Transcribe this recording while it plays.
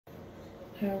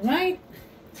Alright,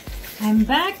 I'm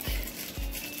back.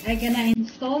 I'm gonna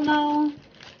install now.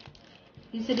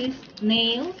 This is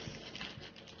nails,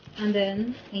 and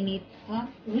then I need a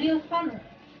real hammer.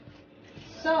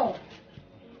 So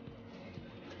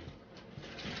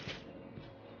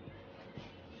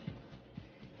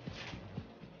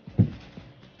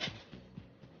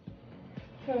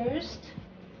first,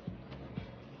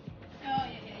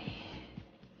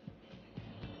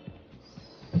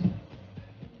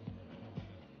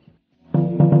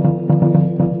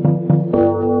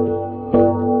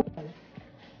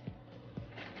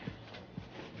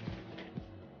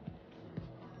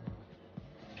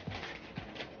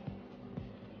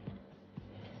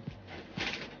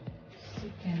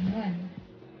 second one.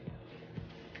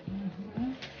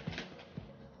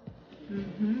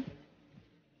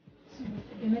 So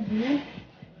we're gonna do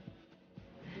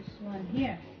this one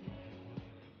here.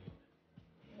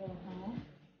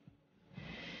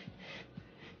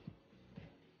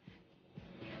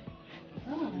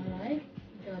 Oh, alright,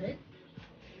 got it.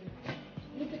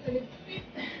 Look at the bit.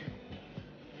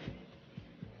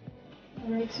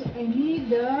 Alright, so I need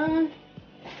the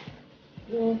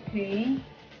okay,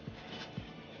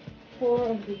 4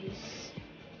 of these.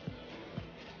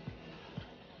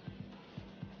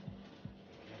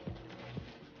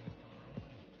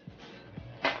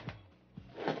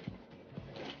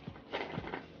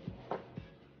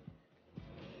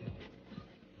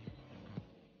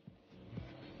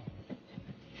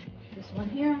 This one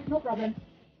here, no problem.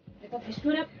 I thought I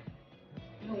screwed up.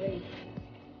 No way.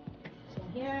 This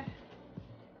one here.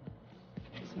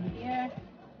 This one here.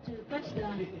 To touch the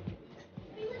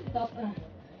top.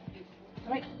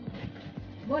 Alright.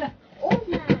 Bola. Oh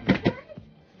my god.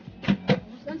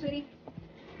 Almost done, sweetie.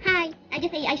 Hi, I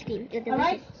just ate ice cream. It was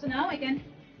Alright, delicious. so now I can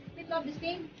flip off this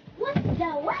thing. What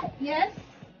the what? Yes.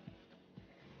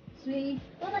 Sweetie.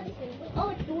 What about this one? Oh,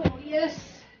 it's the Oh, one. yes.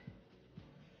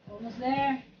 Almost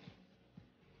there.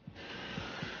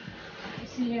 You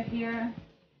see it here.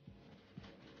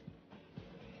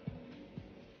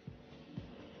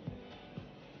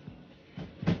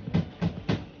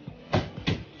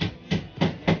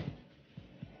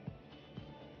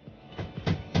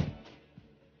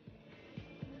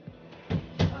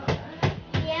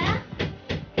 Yeah?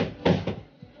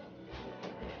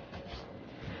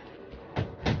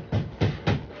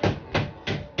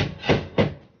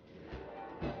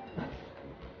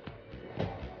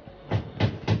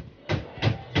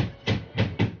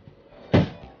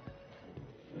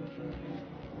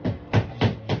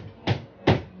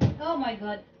 Oh my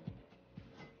god.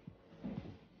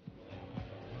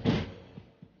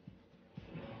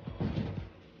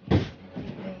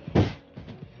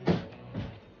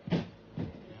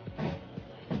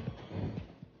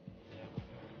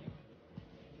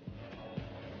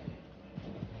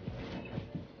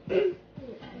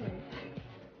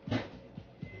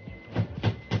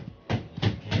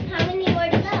 How many more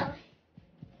to go?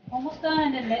 Almost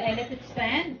done, and then I let it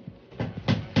stand.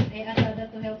 I asked Ada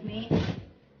to help me.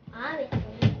 Obviously.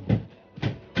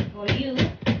 For you.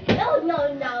 No,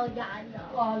 no.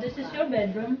 Oh, this is your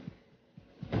bedroom.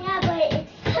 Yeah, but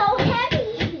it's so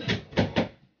heavy.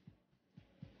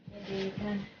 Maybe you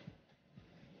can.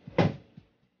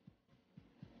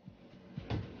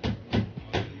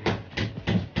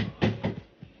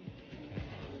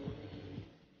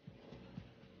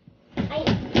 I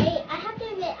have to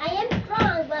admit, I am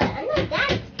strong, but I'm not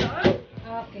that strong.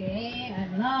 Okay,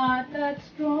 I'm not that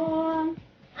strong.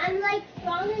 I'm like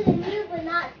stronger than you, but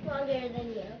not stronger than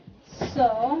you.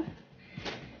 So,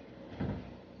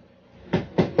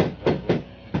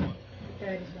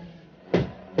 try this one.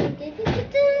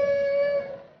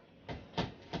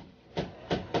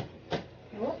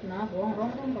 Oh, no,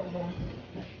 wrong.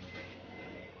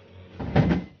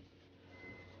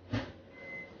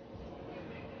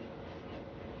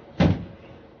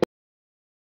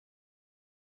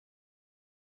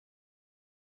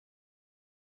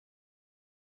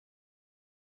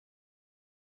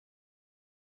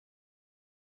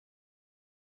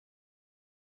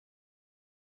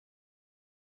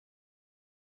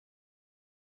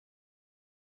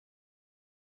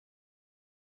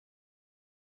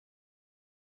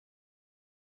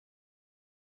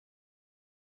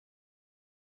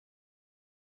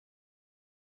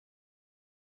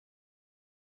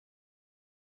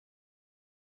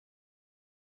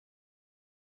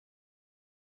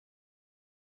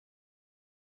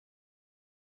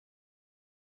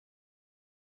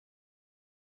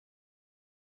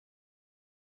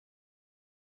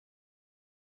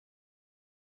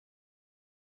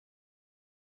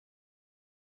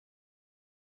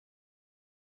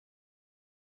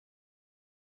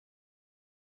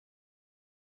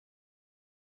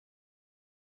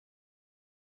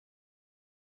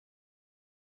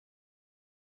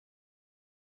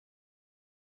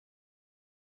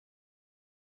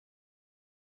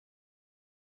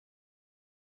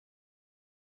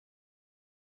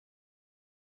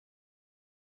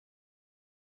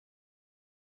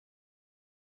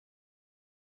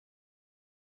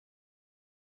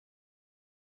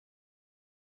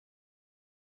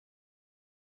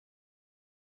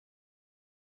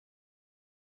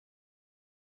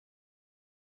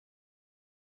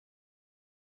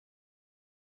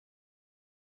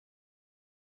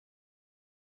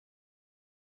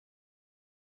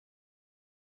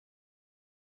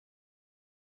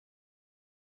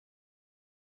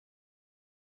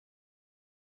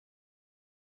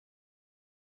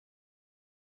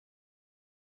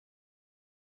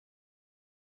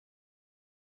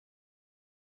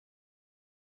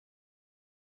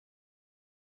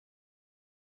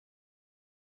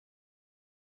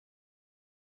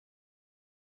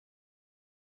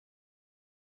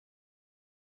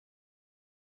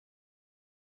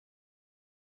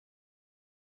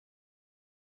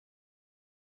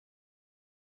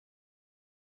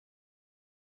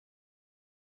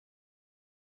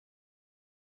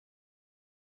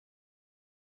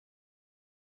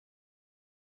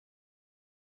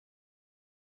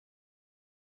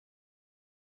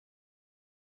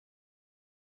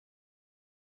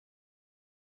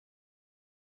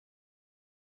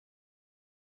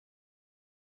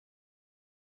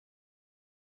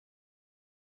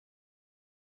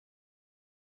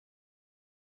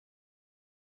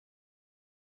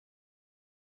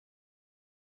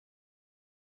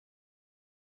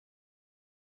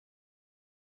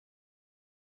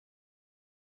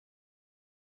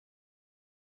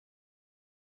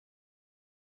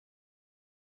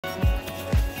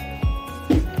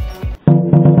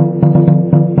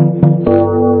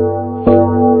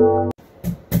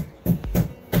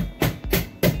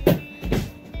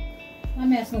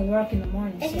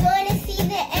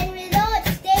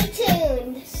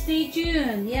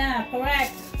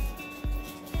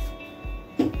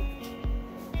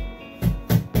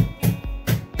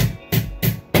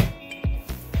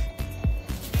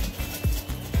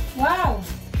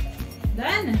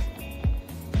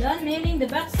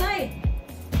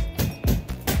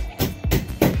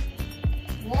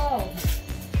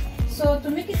 So to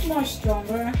make it more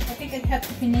stronger, I think I'd have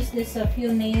to finish this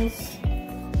few nails.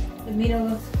 The middle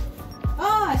of...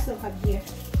 Oh, I still have here.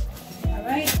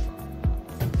 Alright.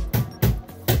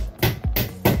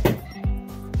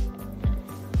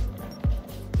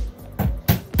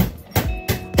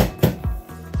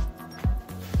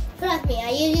 Trust me, I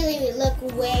usually look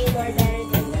way more better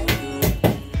than this.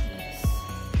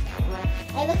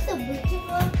 I look so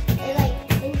beautiful, and like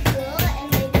in school, and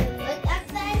like when I look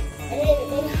outside, and then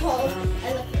in home, I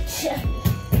look chubby.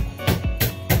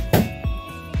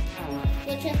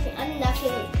 So trust me, I'm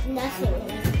nothing like before.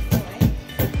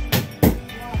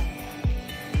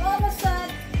 Almost done.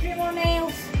 3 more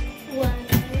nails. One.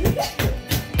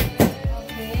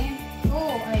 Okay.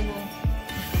 Oh, I know.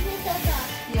 This is so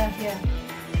soft. Yeah, yeah.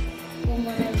 2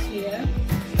 more nails here.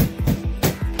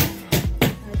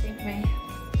 I think my...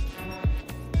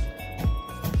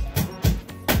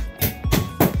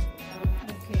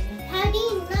 Okay. How do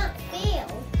you not fail?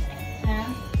 Huh?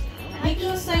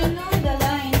 Because I know the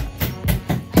line.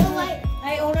 So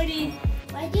I already...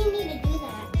 why do you need to do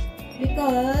that?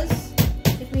 Because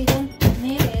if we don't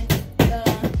need it, the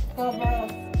cover of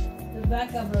the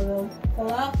back cover will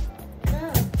fall off.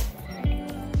 No.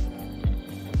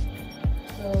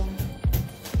 So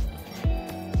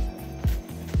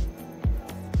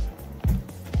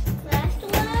Last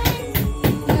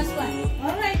one. last one.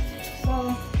 Alright. So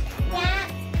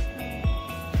That.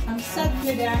 I'm set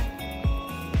with the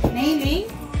nailing.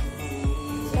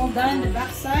 It's all done on the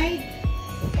back side.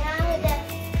 Now the.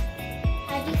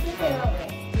 How do you flip it over?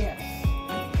 Yes.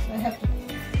 So I have to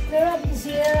clear up this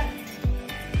here.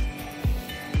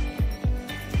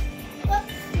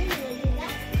 Whoops. You need to do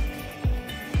that.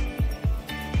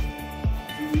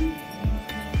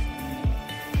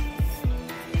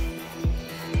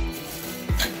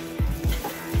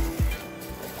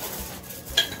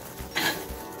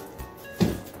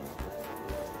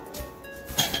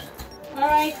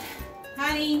 Alright,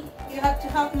 honey, you have to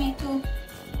help me too.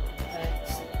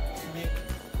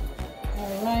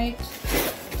 Alright.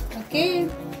 Okay.